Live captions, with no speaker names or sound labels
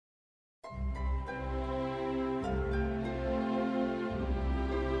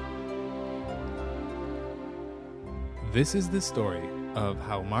This is the story of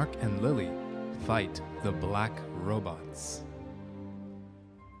how Mark and Lily fight the black robots.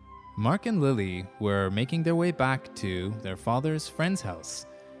 Mark and Lily were making their way back to their father's friend's house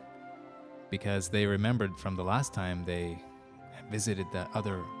because they remembered from the last time they visited the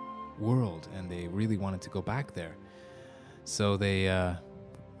other world and they really wanted to go back there. So they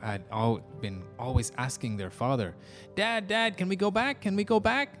had been always asking their father, Dad, can we go back? Can we go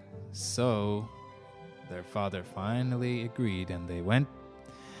back? So their father finally agreed and they went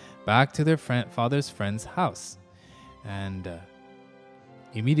back to their father's friend's house. And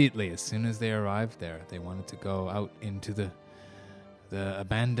immediately, as soon as they arrived there, they wanted to go out into the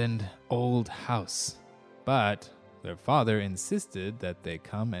abandoned old house. But their father insisted that they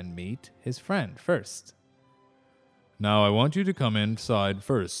come and meet his friend first. Now, I want you to come inside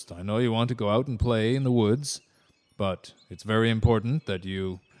first. I know you want to go out and play in the woods, but it's very important that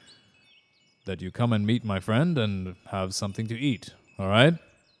you come and meet my friend and have something to eat, all right?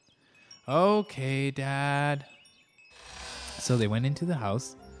 Okay, Dad. So they went into the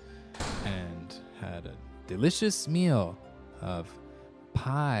house and had a delicious meal of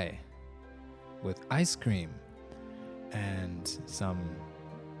pie with ice cream and some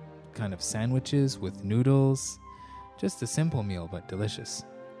kind of sandwiches with noodles. Just a simple meal, but delicious.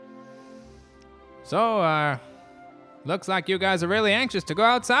 So, looks like you guys are really anxious to go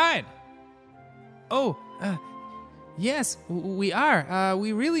outside. Oh, yes, we are.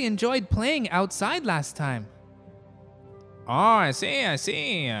 We really enjoyed playing outside last time. Oh, I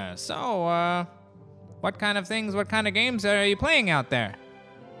see. So, what kind of games are you playing out there?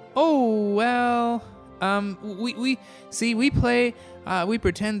 Oh, well, we play, we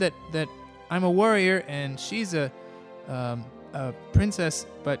pretend that I'm a warrior and she's a princess,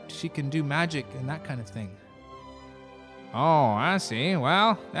 but she can do magic and that kind of thing. Oh, I see.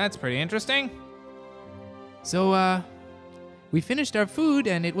 Well, that's pretty interesting. So, we finished our food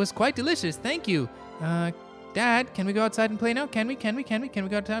and it was quite delicious. Thank you. Dad, can we go outside and play now? Can we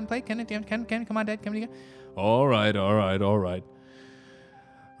go outside and play? Can come on, Dad, can we go? All right.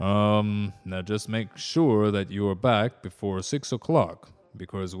 Now just make sure that you are back before 6 o'clock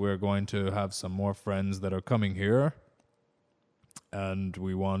because we're going to have some more friends that are coming here and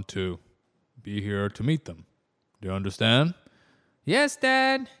we want to be here to meet them. Do you understand? Yes,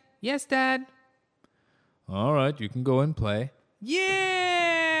 Dad. All right, you can go and play.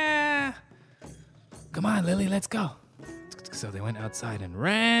 Yeah! Come on, Lily, let's go. So they went outside and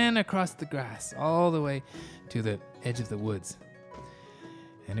ran across the grass all the way to the edge of the woods.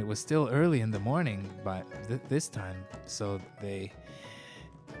 And it was still early in the morning by this time, so they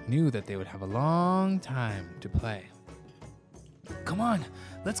knew that they would have a long time to play. Come on,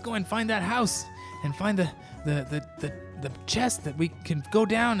 let's go and find that house and find the chest that we can go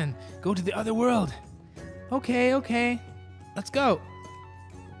down and go to the other world. Okay, let's go.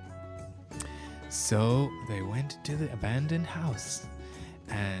 So they went to the abandoned house,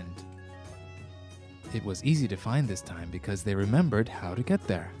 and it was easy to find this time because they remembered how to get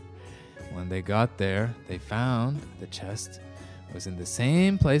there. When they got there, they found the chest was in the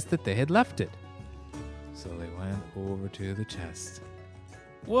same place that they had left it. So they went over to the chest.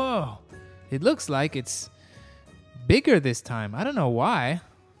 Whoa, it looks like it's bigger this time. I don't know why.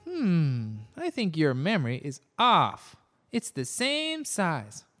 I think your memory is off. It's the same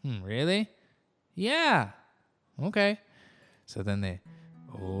size. Really? Yeah. Okay. So then they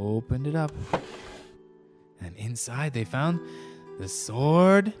opened it up. And inside they found the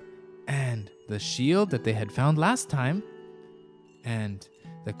sword and the shield that they had found last time. And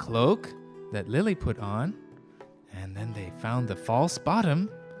the cloak that Lily put on. And then they found the false bottom.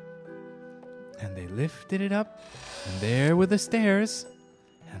 And they lifted it up. And there were the stairs.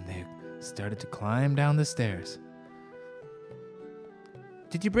 And they started to climb down the stairs.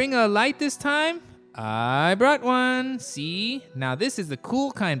 Did you bring a light this time? I brought one. See? Now this is the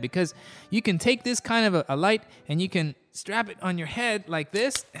cool kind because you can take this kind of a light and you can strap it on your head like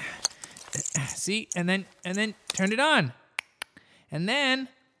this. See? And then turn it on. And then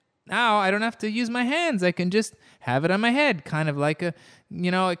now I don't have to use my hands. I can just have it on my head, kind of like a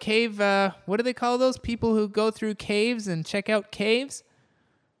cave. What do they call those people who go through caves and check out caves?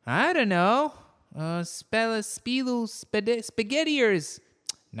 I don't know. Spaghettiers.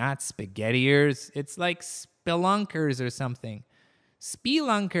 Not spaghettiers. It's like spelunkers or something.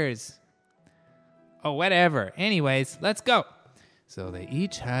 Spelunkers. Oh, whatever. Anyways, let's go. So they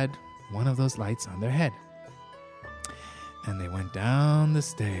each had one of those lights on their head. And they went down the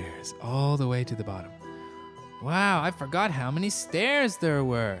stairs all the way to the bottom. Wow, I forgot how many stairs there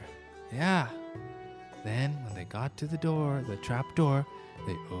were. Yeah. Then when they got to the door, the trap door,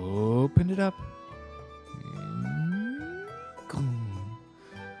 they opened it up.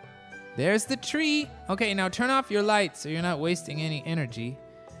 There's the tree. Okay, now turn off your light so you're not wasting any energy.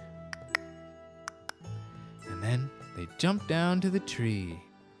 And then they jump down to the tree.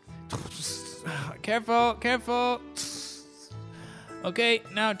 Careful, careful. Okay,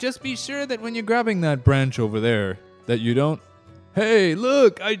 now just be sure that when you're grabbing that branch over there, that you don't... Hey,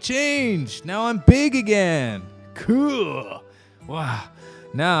 look, I changed. Now I'm big again. Cool. Wow.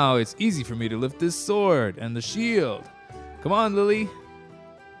 Now it's easy for me to lift this sword and the shield. Come on, Lily.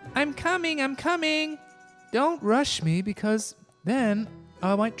 I'm coming. Don't rush me because then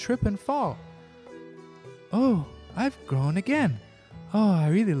I might trip and fall. Oh, I've grown again. Oh, I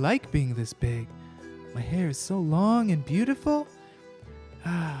really like being this big. My hair is so long and beautiful.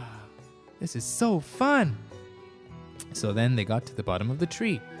 Ah, this is so fun. So then they got to the bottom of the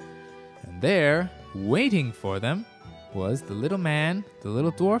tree. And there, waiting for them, was the little man, the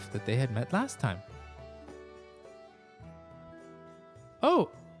little dwarf that they had met last time. Oh,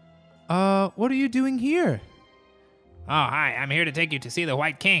 what are you doing here? Oh, hi, I'm here to take you to see the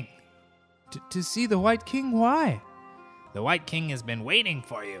White King. To see the White King? Why? The White King has been waiting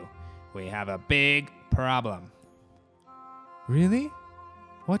for you. We have a big problem. Really?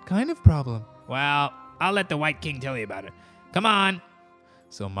 What kind of problem? Well, I'll let the White King tell you about it. Come on.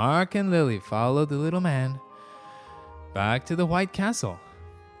 So Mark and Lily followed the little man back to the White Castle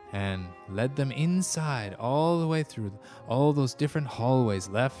and led them inside all the way through all those different hallways,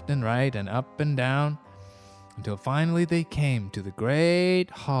 left and right and up and down, until finally they came to the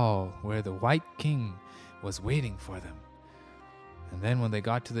great hall where the White King was waiting for them. And then when they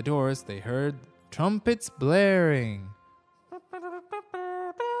got to the doors, they heard trumpets blaring.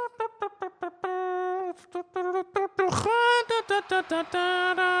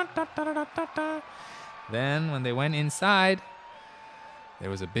 Then when they went inside, there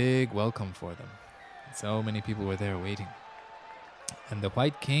was a big welcome for them. So many people were there waiting. And the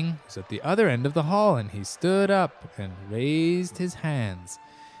White King was at the other end of the hall, and he stood up and raised his hands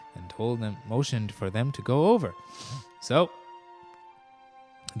and motioned for them to go over. So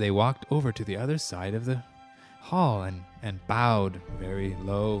they walked over to the other side of the hall and bowed very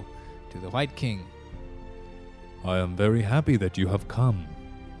low to the White King. I am very happy that you have come.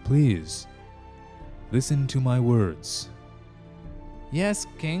 Please, listen to my words. Yes,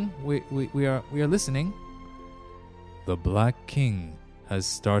 King, we are listening. The Black King has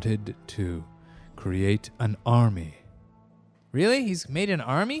started to create an army. Really? He's made an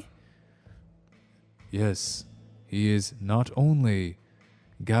army? Yes, he is not only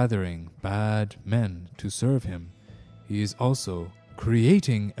gathering bad men to serve him, he is also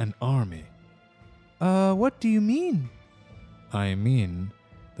creating an army. What do you mean? I mean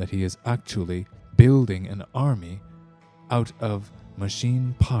that he is actually building an army out of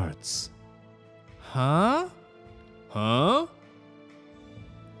machine parts. Huh?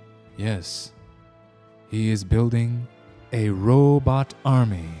 Yes, he is building a robot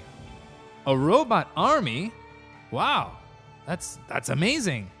army. A robot army? Wow, that's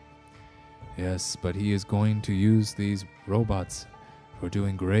amazing. Yes, but he is going to use these robots for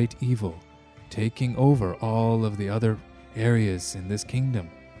doing great evil, taking over all of the other areas in this kingdom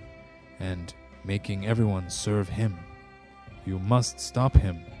and making everyone serve him. You must stop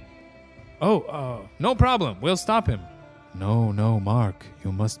him. Oh, no problem. We'll stop him. No, Mark.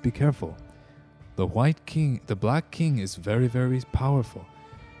 You must be careful. The Black King is very, very powerful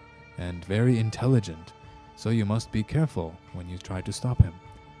and very intelligent, so you must be careful when you try to stop him.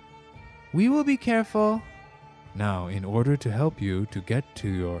 We will be careful. Now, in order to help you to get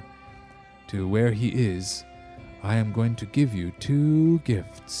to where he is, I am going to give you 2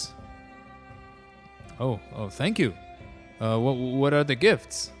 gifts. Oh, thank you. What are the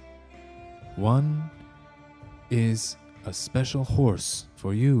gifts? One is a special horse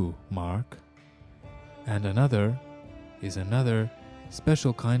for you, Mark. And another is another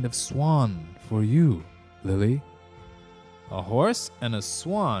special kind of swan for you, Lily. A horse and a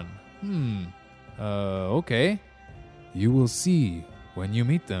swan. Okay. You will see when you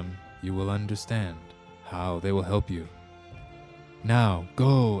meet them, you will understand how they will help you. Now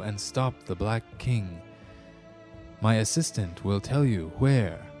go and stop the Black King. My assistant will tell you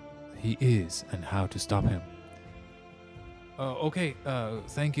where he is and how to stop him. Okay,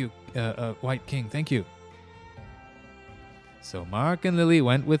 thank you, White King, thank you. So Mark and Lily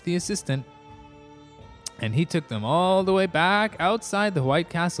went with the assistant, and he took them all the way back outside the White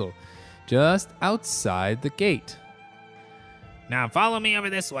Castle, just outside the gate. Now follow me over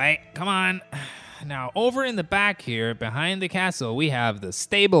this way. Come on. Now over in the back here, behind the castle, we have the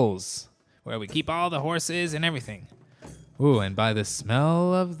stables, where we keep all the horses and everything. Ooh, and by the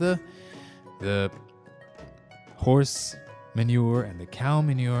smell of the horse manure and the cow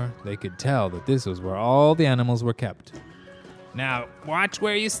manure, they could tell that this was where all the animals were kept. Now, watch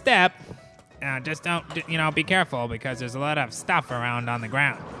where you step. Just don't, be careful because there's a lot of stuff around on the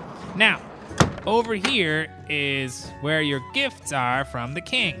ground. Now, over here is where your gifts are from the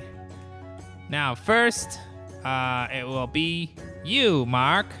king. Now, first, it will be you,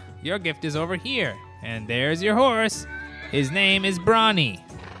 Mark. Your gift is over here. And there's your horse. His name is Brawny.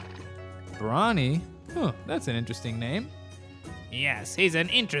 Brawny? Huh, that's an interesting name. Yes, he's an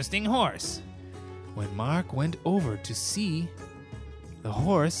interesting horse. When Mark went over to see the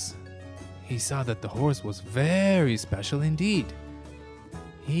horse, he saw that the horse was very special indeed.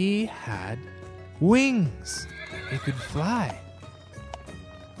 He had wings. He could fly.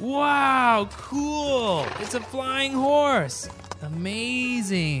 Wow, cool! It's a flying horse.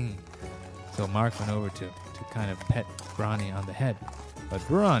 Amazing. So Mark went over to kind of pet Brawny on the head. But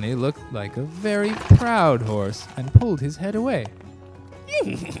Brawny looked like a very proud horse and pulled his head away.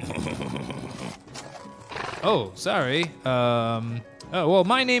 Oh, sorry. Well,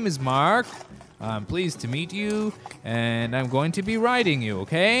 my name is Mark. I'm pleased to meet you, and I'm going to be riding you,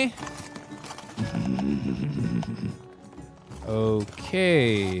 okay?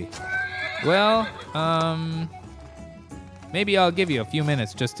 Okay. Well, maybe I'll give you a few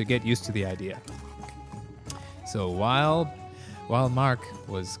minutes just to get used to the idea. So while Mark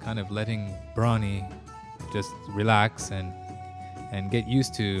was kind of letting Brawny just relax and get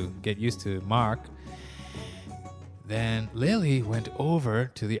used to Mark, then Lily went over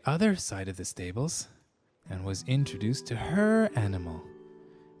to the other side of the stables and was introduced to her animal.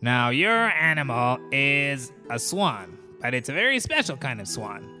 Now, your animal is a swan, but it's a very special kind of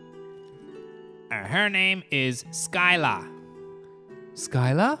swan. Her name is Skyla.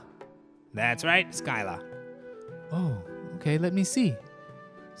 Skyla? That's right, Skyla. Oh, okay, let me see.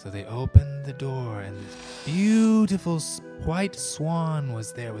 So they opened the door, and this beautiful white swan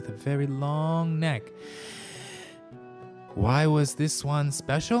was there with a very long neck. Why was this swan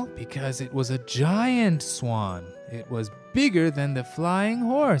special? Because it was a giant swan. It was bigger than the flying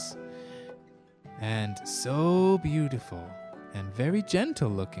horse. And so beautiful and very gentle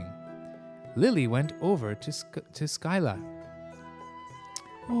looking. Lily went over to Skyla.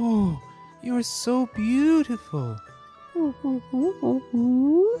 Oh, you're so beautiful.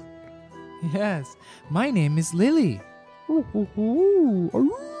 Yes, my name is Lily.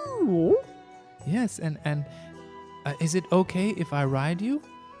 Yes, and is it okay if I ride you?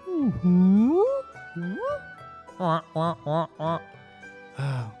 Oh,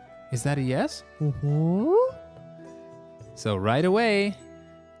 is that a yes? So right away,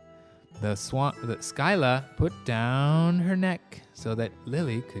 the Skyla put down her neck so that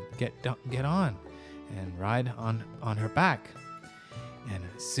Lily could get on and ride on her back. And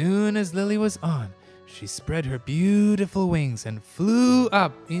as soon as Lily was on, she spread her beautiful wings and flew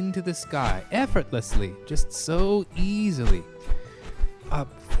up into the sky effortlessly, just so easily.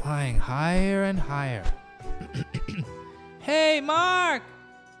 Up, flying higher and higher. Hey, Mark!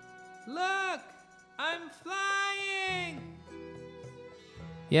 Look! I'm flying!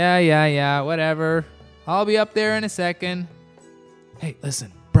 Yeah, whatever. I'll be up there in a second. Hey,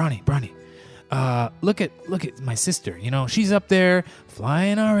 listen, Brawny. Look at my sister. She's up there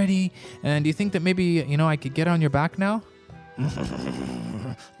flying already. And do you think that maybe, I could get on your back now?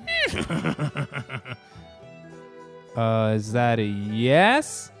 Is that a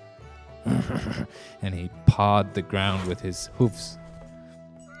yes? And he pawed the ground with his hoofs.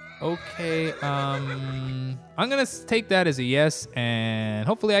 Okay, I'm gonna take that as a yes, and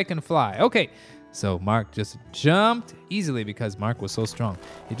hopefully I can fly. Okay, so Mark just jumped easily because Mark was so strong.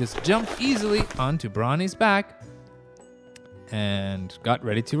 He just jumped easily onto Brawny's back and got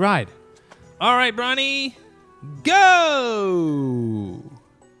ready to ride. All right, Brawny, go!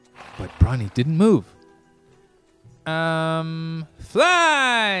 But Brawny didn't move. Fly!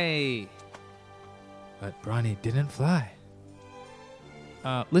 But Brawny didn't fly.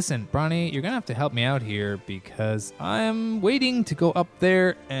 Listen, Brawny, you're gonna have to help me out here because I'm waiting to go up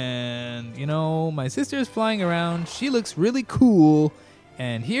there and, my sister's flying around. She looks really cool.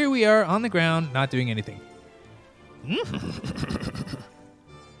 And here we are on the ground, not doing anything.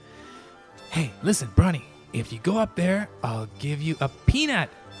 Hey, listen, Brawny, if you go up there, I'll give you a peanut.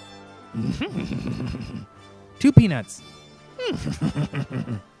 2 peanuts.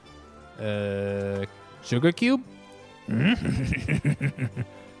 Sugar cube?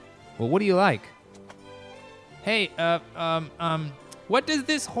 Well, what do you like? Hey, what does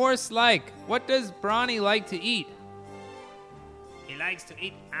this horse like? What does Brawny like to eat? He likes to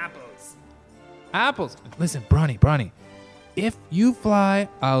eat apples. Apples? Listen, Brawny, if you fly,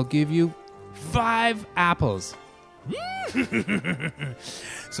 I'll give you 5 apples.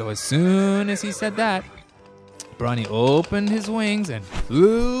 So as soon as he said that, Brawny opened his wings and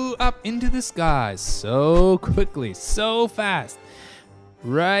flew up into the sky so quickly, so fast,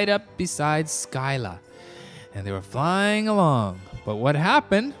 right up beside Skyla. And they were flying along. But what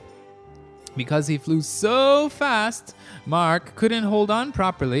happened? Because he flew so fast, Mark couldn't hold on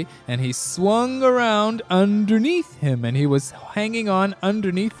properly, and he swung around underneath him, and he was hanging on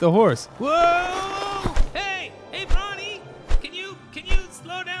underneath the horse. Whoa! Hey, Brawny, can you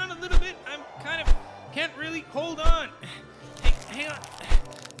slow down a little bit? I'm kind of can't really hold on. Hey, hang on.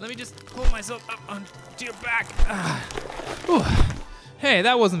 Let me just pull myself up onto your back. Hey,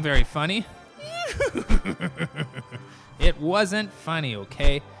 that wasn't very funny. It wasn't funny,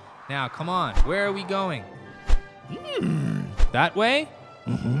 okay? Now, come on. Where are we going? That way?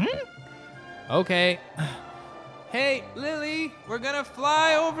 Mm-hmm. Okay. Hey, Lily, we're gonna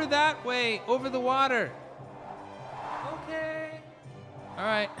fly over that way, over the water. Okay. All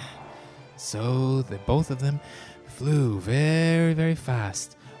right. So both of them flew very, very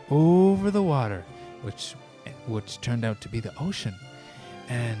fast over the water, which turned out to be the ocean.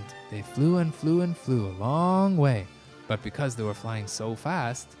 And they flew and flew and flew a long way. But because they were flying so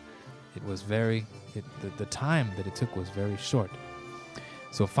fast, it was the time that it took was very short.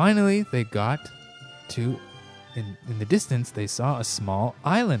 So finally they got to, in the distance, they saw a small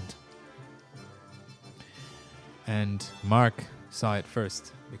island. And Mark saw it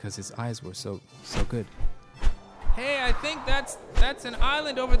first because his eyes were so good. Hey, I think that's an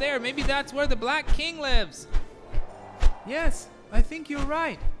island over there. Maybe that's where the Black King lives. Yes, I think you're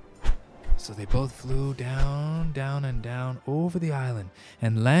right. So they both flew down, down, and down over the island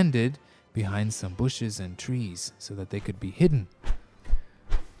and landed behind some bushes and trees so that they could be hidden.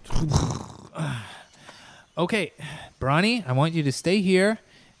 Okay, Brawny, I want you to stay here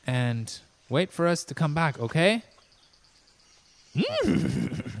and wait for us to come back, okay?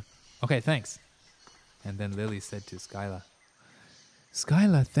 Okay, thanks. And then Lily said to Skyla,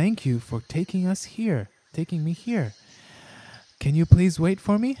 Skyla, thank you for taking me here. Can you please wait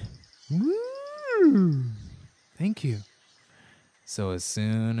for me? Thank you. So as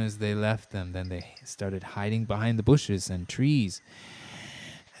soon as they left them, then they started hiding behind the bushes and trees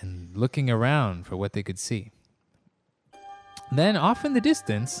and looking around for what they could see. Then off in the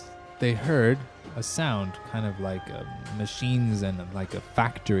distance, they heard a sound kind of like machines and like a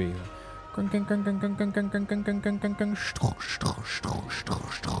factory.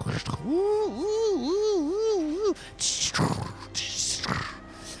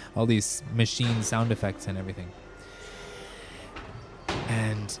 All these machine sound effects and everything.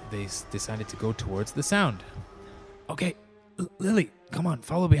 And they decided to go towards the sound. Okay, Lily, come on,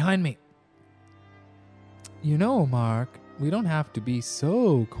 follow behind me. You know, Mark, we don't have to be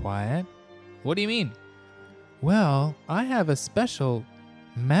so quiet. What do you mean? Well, I have a special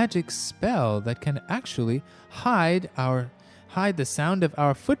magic spell that can actually hide the sound of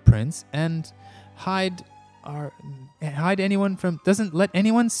our footprints and doesn't let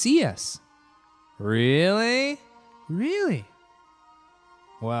anyone see us. Really? Really?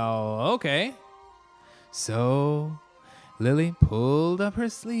 Well, okay. So Lily pulled up her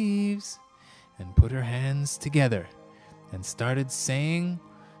sleeves and put her hands together and started saying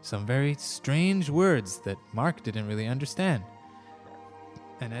some very strange words that Mark didn't really understand.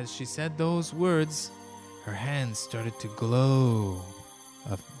 And as she said those words, her hands started to glow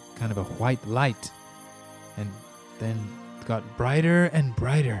of kind of a white light, and then got brighter and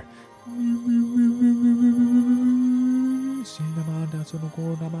brighter.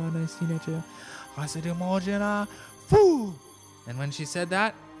 And when she said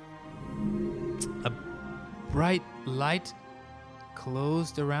that, a bright light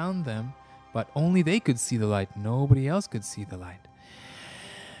closed around them, but only they could see the light. Nobody else could see the light.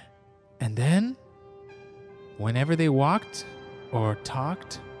 And then, whenever they walked or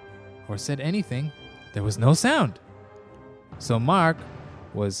talked or said anything, there was no sound. So Mark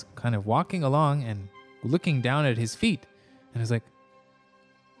was kind of walking along and looking down at his feet, and was like,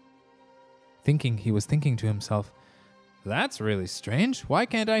 he was thinking to himself, that's really strange. Why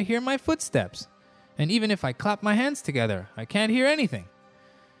can't I hear my footsteps? And even if I clap my hands together, I can't hear anything.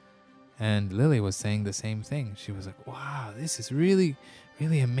 And Lily was saying the same thing. She was like, wow, this is really,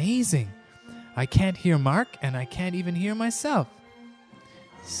 really amazing. I can't hear Mark, and I can't even hear myself.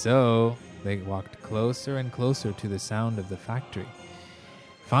 So they walked closer and closer to the sound of the factory.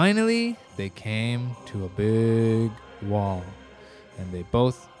 Finally, they came to a big wall. And they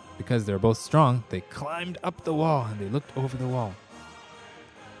both, because they're both strong, they climbed up the wall and they looked over the wall.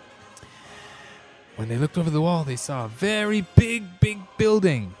 When they looked over the wall, they saw a very big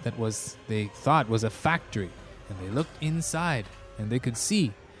building that they thought was a factory. and they looked inside, and they could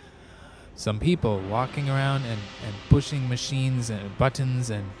see some people walking around and pushing machines and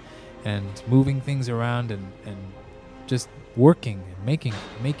buttons and moving things around and just working and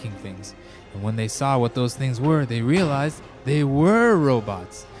making things. And when they saw what those things were, they realized they were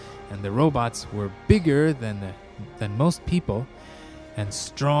robots. And the robots were bigger than most people and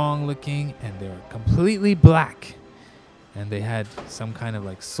strong looking, and they were completely black. And they had some kind of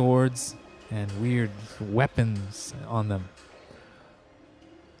like swords and weird weapons on them.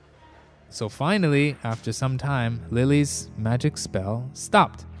 So finally, after some time, Lily's magic spell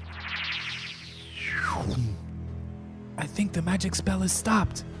stopped. I think the magic spell is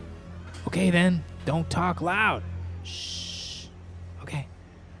stopped. Okay then, don't talk loud. Shh. Okay.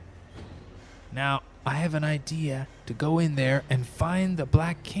 Now, I have an idea to go in there and find the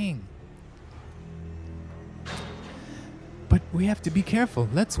Black King. But we have to be careful.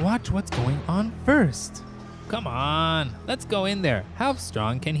 Let's watch what's going on first. Come on, let's go in there. How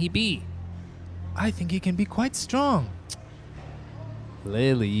strong can he be? I think he can be quite strong.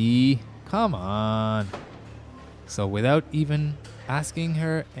 Lily, come on. So without even asking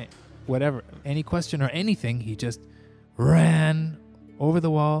her any question or anything, he just ran over the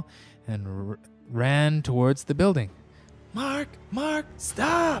wall and ran towards the building. Mark,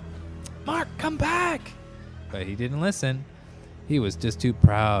 stop! Mark, come back! But he didn't listen. He was just too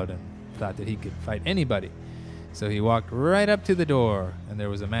proud and thought that he could fight anybody. So he walked right up to the door, and there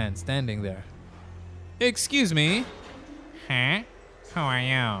was a man standing there. Excuse me. Huh? Who are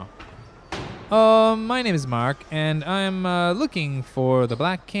you? My name is Mark, and I'm looking for the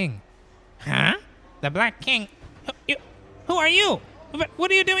Black King. Huh? The Black King? Who are you?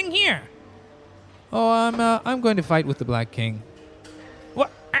 What are you doing here? Oh, I'm going to fight with the Black King.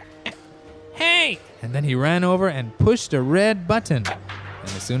 What? Hey! And then he ran over and pushed a red button. And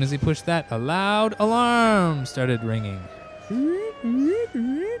as soon as he pushed that, a loud alarm started ringing.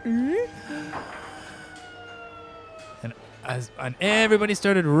 And everybody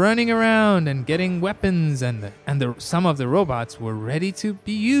started running around and getting weapons, and some of the robots were ready to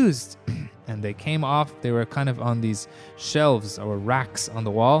be used. And they came off. They were kind of on these shelves or racks on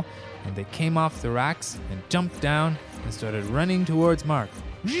the wall, and they came off the racks and jumped down and started running towards Mark.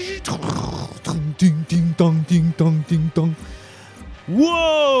 Ding ding dong ding dong ding dong.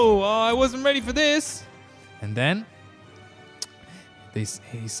 Whoa! I wasn't ready for this. And then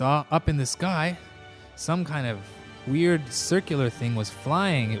he saw up in the sky some kind of weird circular thing was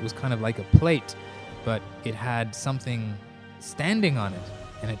flying. It was kind of like a plate, but it had something standing on it.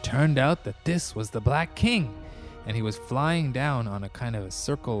 And it turned out that this was the Black King. And he was flying down on a kind of a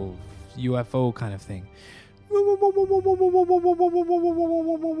circle UFO kind of thing.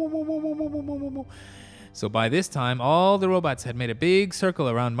 So by this time, all the robots had made a big circle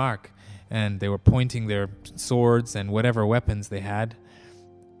around Mark, and they were pointing their swords and whatever weapons they had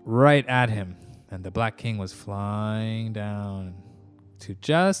right at him. And the Black King was flying down to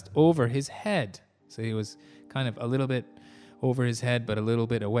just over his head. So he was kind of a little bit over his head, but a little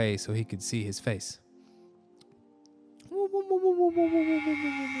bit away so he could see his face.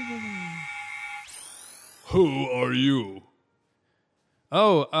 Who are you?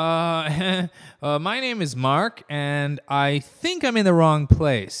 Oh, my name is Mark, and I think I'm in the wrong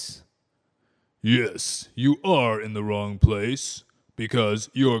place. Yes, you are in the wrong place, because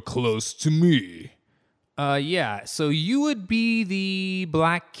you're close to me. Yeah, so you would be the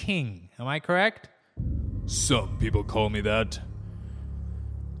Black King, am I correct? Some people call me that.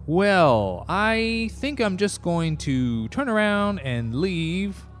 Well, I think I'm just going to turn around and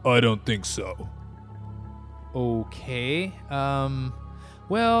leave. I don't think so. Okay,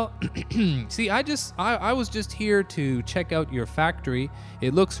 well, see, I was just here to check out your factory.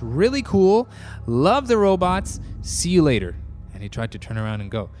 It looks really cool. Love the robots. See you later. And he tried to turn around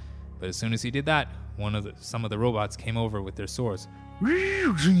and go. But as soon as he did that, some of the robots came over with their swords.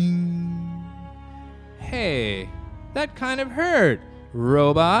 Hey, that kind of hurt.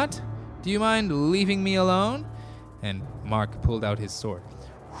 Robot, do you mind leaving me alone? And Mark pulled out his sword.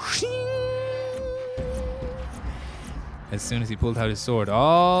 As soon as he pulled out his sword,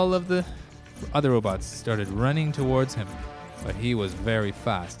 all of the other robots started running towards him. But he was very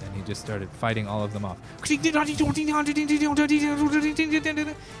fast, and he just started fighting all of them off.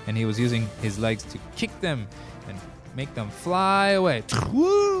 And he was using his legs to kick them and make them fly away.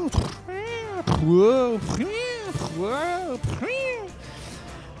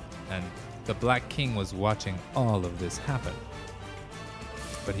 And the Black King was watching all of this happen.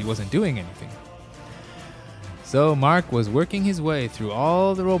 But he wasn't doing anything. So Mark was working his way through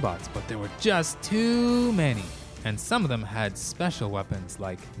all the robots, but there were just too many. And some of them had special weapons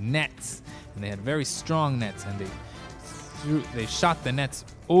like nets, and they had very strong nets, and they shot the nets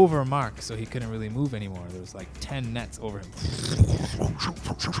over Mark so he couldn't really move anymore. There was like 10 nets over him.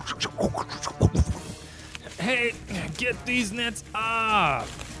 Hey, get these nets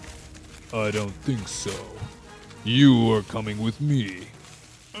off! I don't think so. You are coming with me.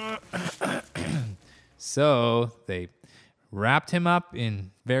 So they wrapped him up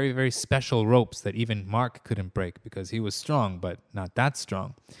in very, very special ropes that even Mark couldn't break because he was strong, but not that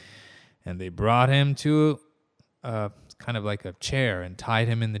strong. And they brought him to kind of like a chair and tied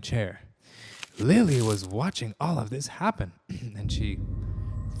him in the chair. Lily was watching all of this happen, and she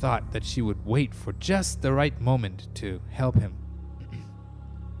thought that she would wait for just the right moment to help him.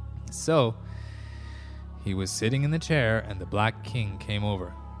 So he was sitting in the chair, and the Black King came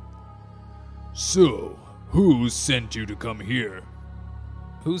over. So, who sent you to come here?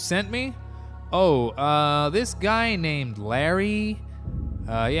 Who sent me? Oh, this guy named Larry.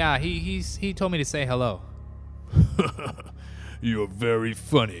 Yeah, he told me to say hello. You're very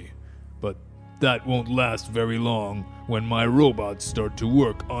funny, but that won't last very long when my robots start to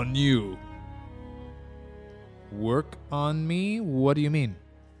work on you. Work on me? What do you mean?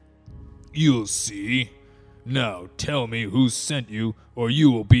 You'll see. Now tell me who sent you, or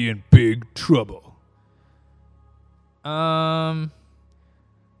you will be in big trouble.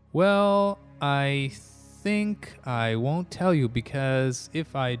 Well, I think I won't tell you because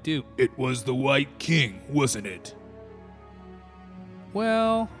if I do... It was the White King, wasn't it?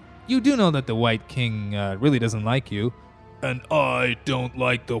 Well, you do know that the White King really doesn't like you. And I don't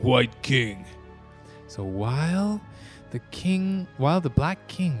like the White King. So while the Black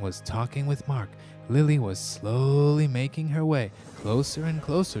King was talking with Mark, Lily was slowly making her way closer and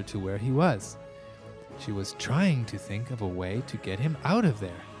closer to where he was. She was trying to think of a way to get him out of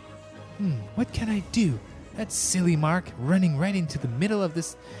there. What can I do? That silly Mark running right into the middle of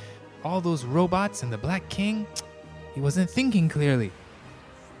all those robots and the Black King. He wasn't thinking clearly.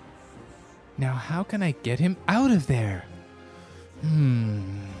 Now how can I get him out of there?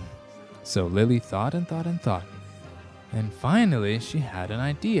 So Lily thought and thought and thought. And finally she had an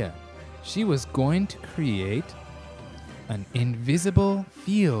idea. She was going to create an invisible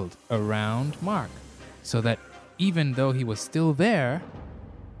field around Mark so that even though he was still there,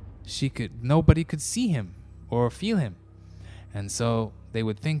 nobody could see him or feel him. And so they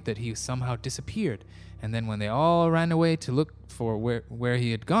would think that he somehow disappeared. And then when they all ran away to look for where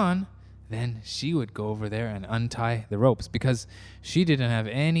he had gone, then she would go over there and untie the ropes because she didn't have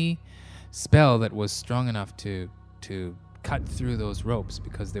any spell that was strong enough to cut through those ropes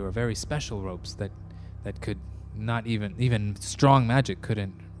because they were very special ropes that could not even strong magic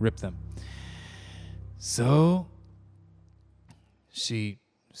couldn't rip them. So she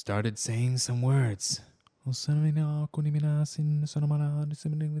started saying some words. And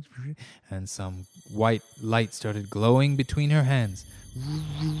some white light started glowing between her hands.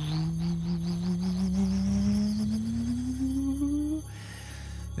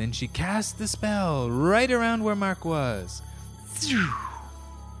 Then she cast the spell right around where Mark was.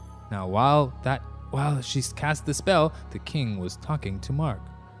 Now while she cast the spell, the king was talking to Mark.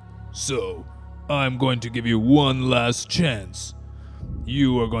 So, I'm going to give you one last chance.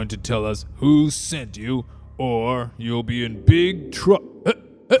 You are going to tell us who sent you, or you'll be in big trouble.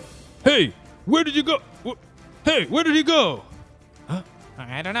 Hey, where did you go? Hey, where did he go? Huh?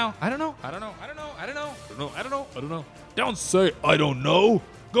 I don't know. Don't say I don't know.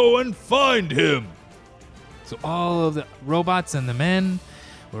 Go and find him. So all of the robots and the men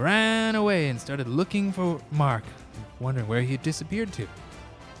ran away and started looking for Mark, wondering where he had disappeared to.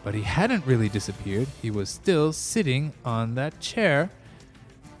 But he hadn't really disappeared. He was still sitting on that chair,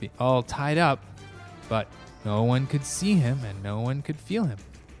 all tied up, but no one could see him and no one could feel him.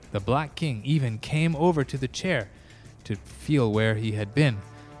 The Black King even came over to the chair to feel where he had been,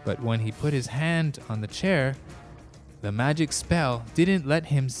 but when he put his hand on the chair, the magic spell didn't let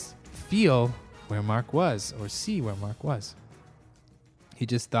him feel where Mark was or see where Mark was. He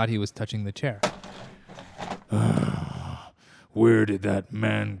just thought he was touching the chair. Where did that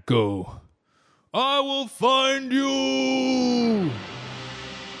man go? I will find you!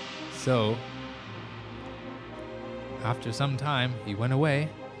 So, after some time, he went away,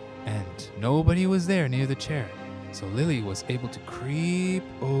 and nobody was there near the chair. So Lily was able to creep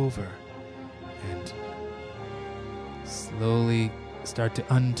over and slowly start to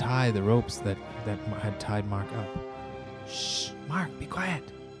untie the ropes that had tied Mark up. Shh, Mark, be quiet.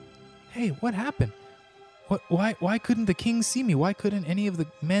 Hey, what happened? Why couldn't the king see me? Why couldn't any of the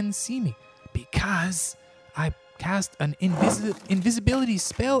men see me? Because I cast an invisibility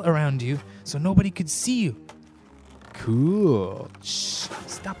spell around you so nobody could see you. Cool. Shh.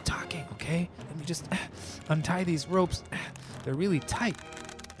 Stop talking, okay? Let me just untie these ropes. They're really tight.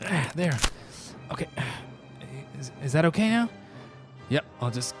 There. Okay. Is that okay now? Yep. I'll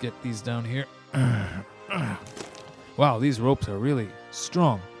just get these down here. Wow, these ropes are really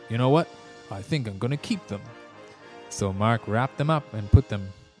strong. You know what? I think I'm going to keep them. So Mark wrapped them up and put them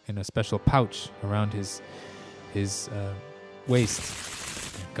in a special pouch around his waist.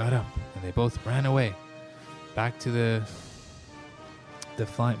 And got up, and they both ran away. Back to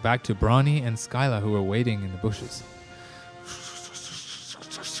back to Brawny and Skyla, who were waiting in the bushes.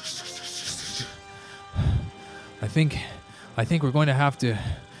 I think we're going to have to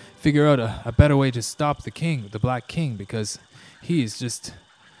figure out a better way to stop the Black King, because he's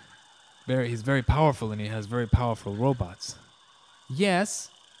very powerful and he has very powerful robots. Yes.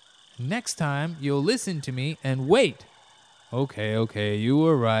 Next time you'll listen to me and wait. Okay, you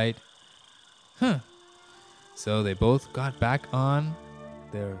were right. So they both got back on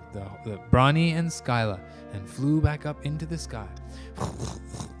the Brawny and Skyla and flew back up into the sky.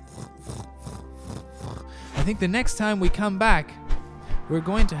 I think the next time we come back, we're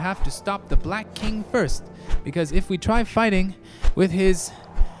going to have to stop the Black King first, because if we try fighting with his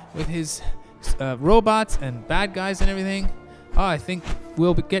robots and bad guys and everything, I think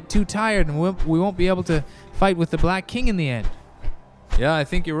we'll get too tired and we won't be able to fight with the Black King in the end. Yeah, I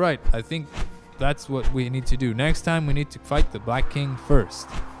think you're right. I think that's what we need to do. Next time we need to fight the Black King first.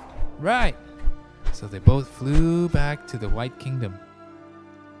 Right. So they both flew back to the White Kingdom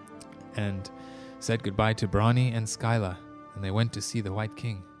and said goodbye to Brawny and Skyla, and they went to see the White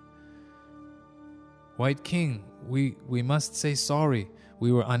King. White King, we must say sorry.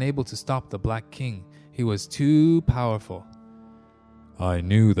 We were unable to stop the Black King. He was too powerful. I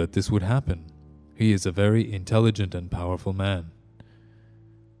knew that this would happen. He is a very intelligent and powerful man.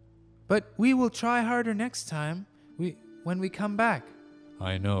 But we will try harder next time, when we come back.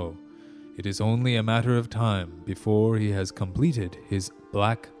 I know. It is only a matter of time before he has completed his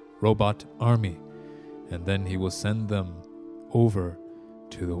black robot army, and then he will send them over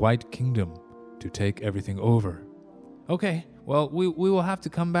to the White Kingdom to take everything over. Okay, well, we will have to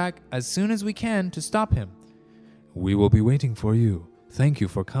come back as soon as we can to stop him. We will be waiting for you. Thank you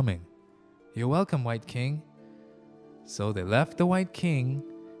for coming. You're welcome, White King. So they left the White King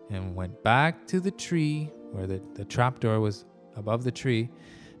and went back to the tree where the trapdoor was above the tree,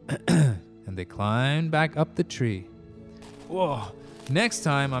 and they climbed back up the tree. Whoa! Next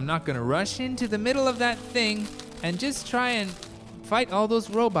time, I'm not going to rush into the middle of that thing and just try and fight all those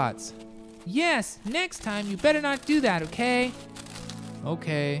robots. Yes, next time you better not do that, okay?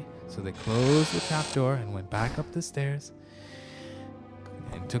 Okay, so they closed the trapdoor and went back up the stairs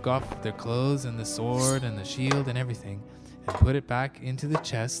and took off their clothes and the sword and the shield and everything and put it back into the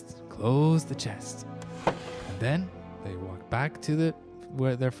chest, closed the chest. And then they walked back to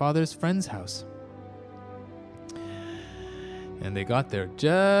their father's friend's house. And they got there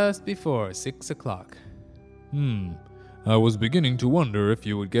just before 6 o'clock. I was beginning to wonder if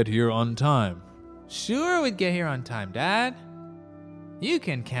you would get here on time. Sure we'd get here on time, Dad. You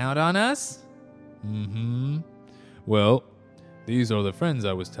can count on us. Well, these are the friends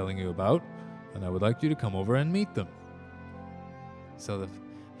I was telling you about, and I would like you to come over and meet them. So the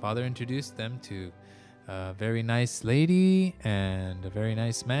father introduced them to a very nice lady and a very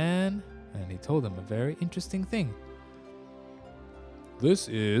nice man, and he told them a very interesting thing. This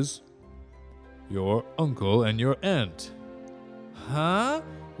is your uncle and your aunt. Huh?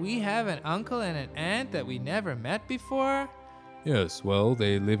 We have an uncle and an aunt that we never met before? Yes, well,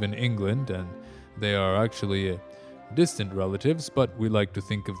 they live in England, and they are actually distant relatives, but we like to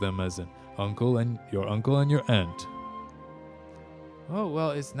think of them as an uncle and your aunt. Oh,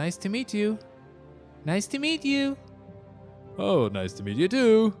 well, it's nice to meet you. Nice to meet you. Oh, nice to meet you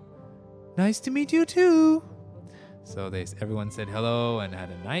too. Nice to meet you too. So everyone said hello and had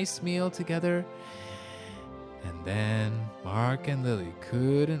a nice meal together. And then Mark and Lily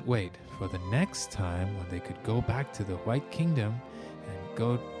couldn't wait for the next time when they could go back to the White Kingdom and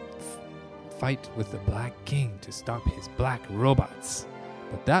go fight with the Black King to stop his black robots.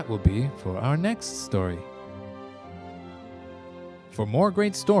 But that will be for our next story. For more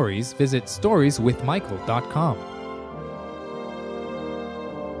great stories, visit storieswithmichael.com.